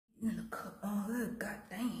in the cup. Oh,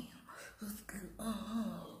 goddamn. What's good?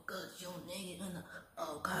 Oh, got your nigga in the.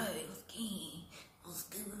 Okay, what's good? What's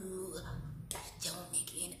good? Got your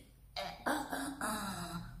nigga in the.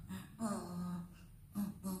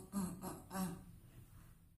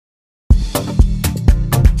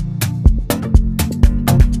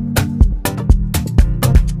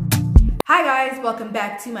 Hi guys, welcome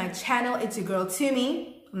back to my channel. It's your girl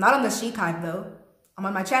Tumi. I'm not on the Chic Hive though. I'm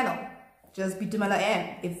on my channel, just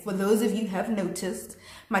Boitumelo.m. If for those of you have noticed,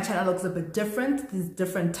 my channel looks a bit different. There's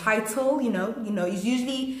different title, you know, it's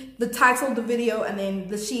usually the title of the video and then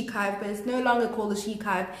the Chic Hive, but it's no longer called the Chic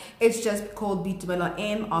Hive. It's just called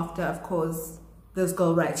Boitumelo.m after, of course, this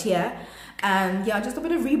girl right here. And yeah, just a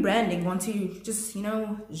bit of rebranding. Want to just, you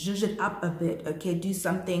know, zhuzh it up a bit, okay? Do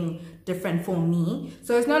something different for me.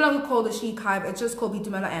 So it's no longer called the Chic Hive, it's just called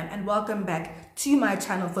Boitumelo.m. And welcome back to my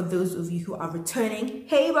channel for those of you who are returning.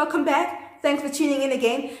 Hey, welcome back. Thanks for tuning in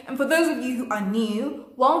again. And for those of you who are new,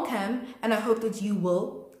 welcome. And I hope that you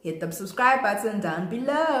will hit the subscribe button down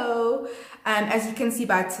below. As you can see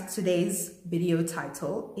by today's video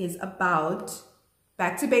title is about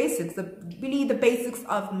back to basics, really the basics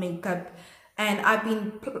of makeup. And I've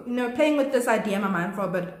been, playing with this idea in my mind for a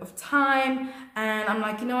bit of time. And I'm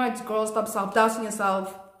like, you know what, girl, stop self-doubting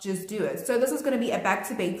yourself. Just do it. So this is going to be a back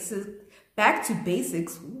to basics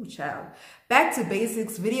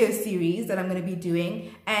video series that I'm going to be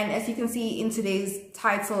doing. And as you can see in today's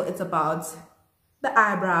title, it's about the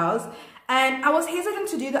eyebrows. And I was hesitant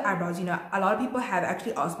to do the eyebrows. You know, a lot of people have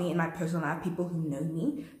actually asked me in my personal life, people who know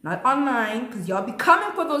me, not online, because y'all be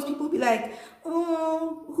coming for those people who be like,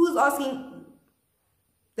 oh, who's asking?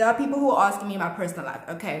 There are people who are asking me in my personal life,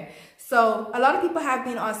 okay? So a lot of people have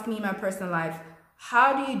been asking me in my personal life,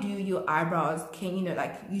 how do you do your eyebrows? Can you know,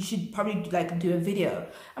 like, you should probably like do a video.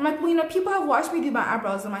 I'm like, well, you know, people have watched me do my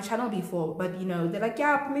eyebrows on my channel before, but you know, they're like,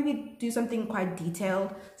 yeah, maybe do something quite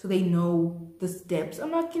detailed so they know the steps.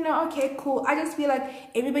 I'm like, you know, okay, cool. I just feel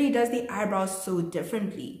like everybody does the eyebrows so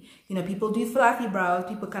differently. You know, people do fluffy brows,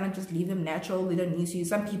 people kind of just leave them natural, they don't use you.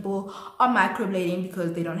 Some people are microblading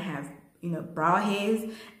because they don't have, you know, brow hairs.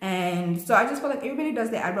 And so I just feel like everybody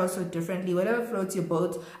does their eyebrows so differently, whatever floats your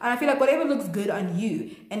boat. And I feel like whatever looks good on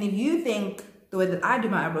you, and if you think the way that I do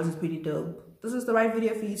my eyebrows is pretty dope, this is the right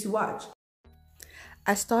video for you to watch.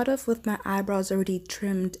 I start off with my eyebrows already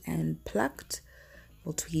trimmed and plucked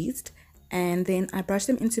or tweezed, and then I brush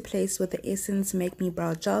them into place with the Essence Make Me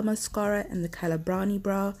Brow Gel Mascara and the Cala Brownie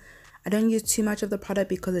Brow. I don't use too much of the product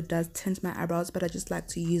because it does tint my eyebrows, but I just like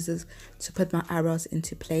to use this to put my eyebrows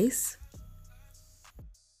into place.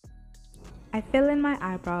 I fill in my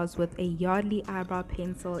eyebrows with a Yardley eyebrow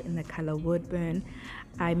pencil in the color Woodburn.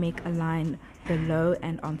 I make a line below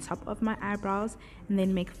and on top of my eyebrows and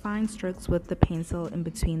then make fine strokes with the pencil in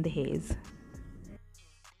between the hairs.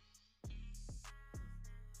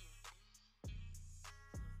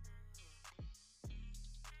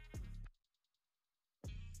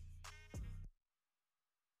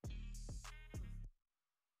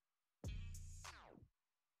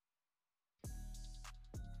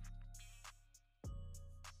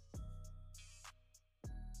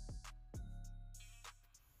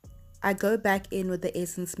 I go back in with the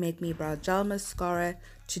Essence Make Me Brow Gel Mascara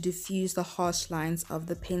to diffuse the harsh lines of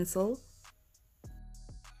the pencil.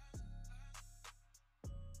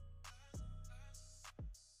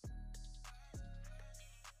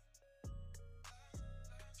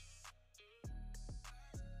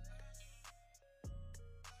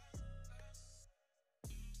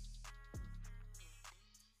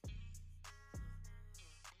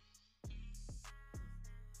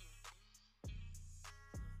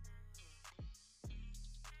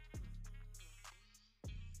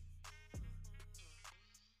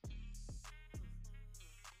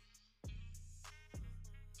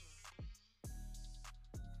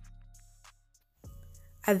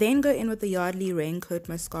 I then go in with the Yardley Raincoat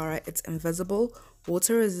Mascara. It's invisible,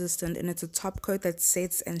 water resistant, and it's a top coat that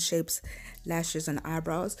sets and shapes lashes and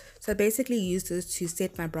eyebrows. So I basically use this to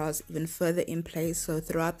set my brows even further in place so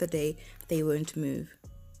throughout the day they won't move.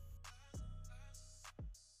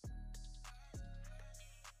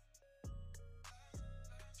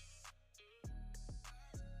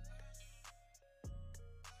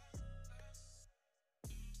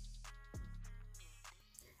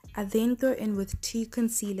 I then go in with two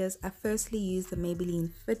concealers. I firstly use the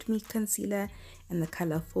Maybelline FitMe concealer in the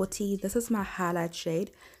color 40. This is my highlight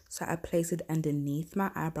shade, so I place it underneath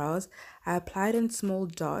my eyebrows. I apply it in small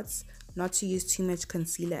dots, not to use too much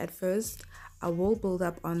concealer at first. I will build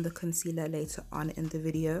up on the concealer later on in the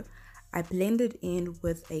video. I blend it in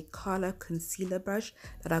with a Cala concealer brush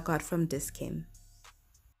that I got from Dischem.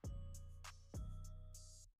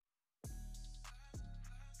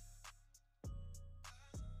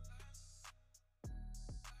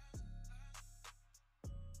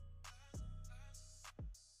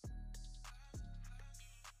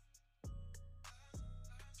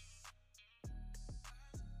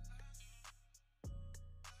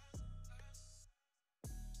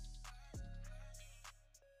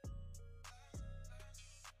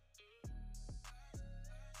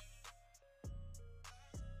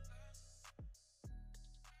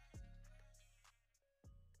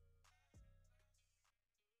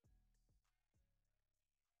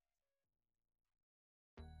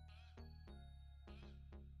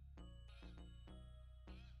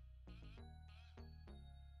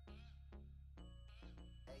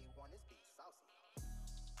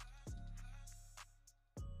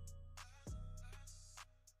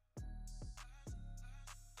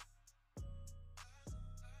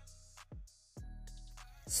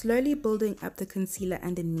 Slowly building up the concealer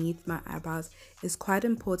underneath my eyebrows is quite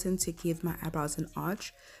important to give my eyebrows an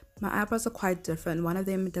arch. My eyebrows are quite different. One of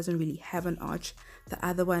them doesn't really have an arch. The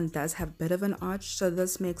other one does have a bit of an arch, so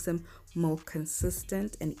this makes them more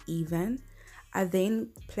consistent and even. I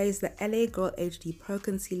then place the LA Girl HD Pro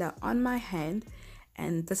Concealer on my hand,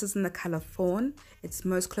 and this is in the color Fawn. It's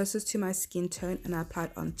most closest to my skin tone, and I apply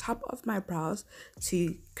it on top of my brows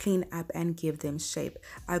to clean up and give them shape.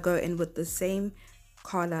 I go in with the same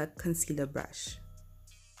Cala concealer brush.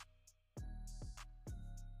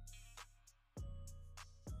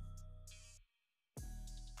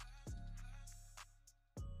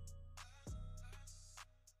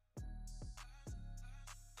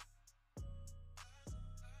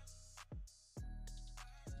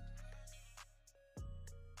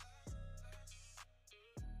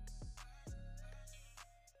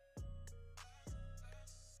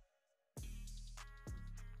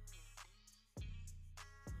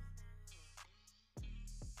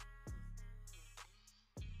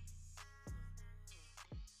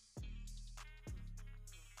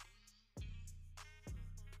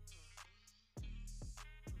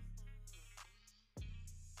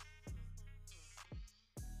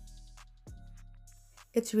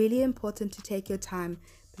 It's really important to take your time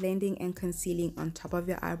blending and concealing on top of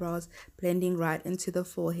your eyebrows, blending right into the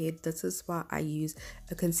forehead. This is why I use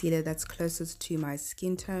a concealer that's closest to my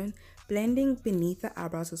skin tone. Blending beneath the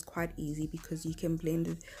eyebrows is quite easy because you can blend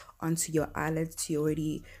it onto your eyelids to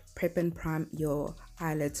already prep and prime your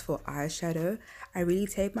eyelids for eyeshadow. I really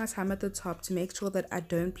take my time at the top to make sure that I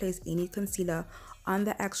don't place any concealer on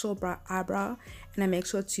the actual eyebrow, and I make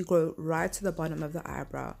sure to go right to the bottom of the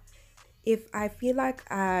eyebrow. If I feel like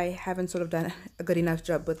I haven't sort of done a good enough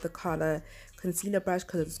job with the Cala concealer brush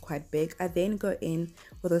because it's quite big, I then go in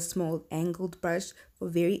with a small angled brush for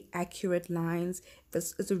very accurate lines.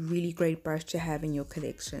 This is a really great brush to have in your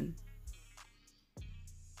collection.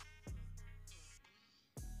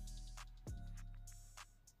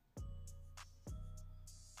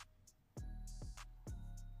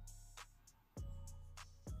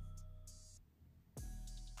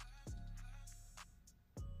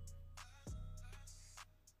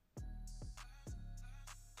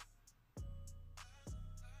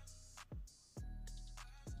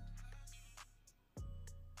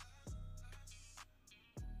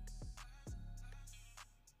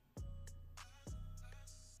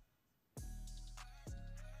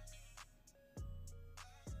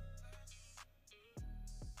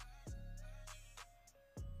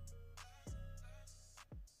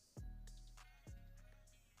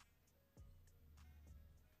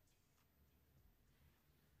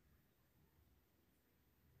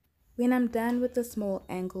 When I'm done with the small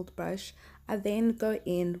angled brush, I then go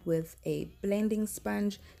in with a blending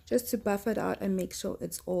sponge just to buff it out and make sure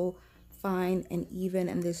it's all fine and even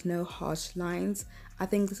and there's no harsh lines. I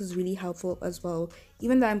think this is really helpful as well.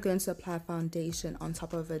 Even though I'm going to apply foundation on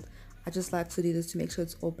top of it, I just like to do this to make sure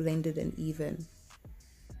it's all blended and even.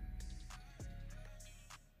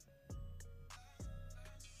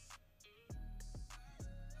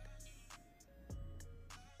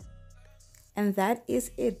 And that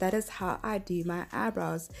is it. That is how I do my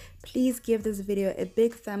eyebrows. Please give this video a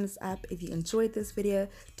big thumbs up if you enjoyed this video.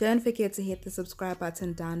 Don't forget to hit the subscribe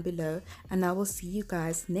button down below, and I will see you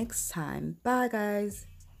guys next time. Bye guys.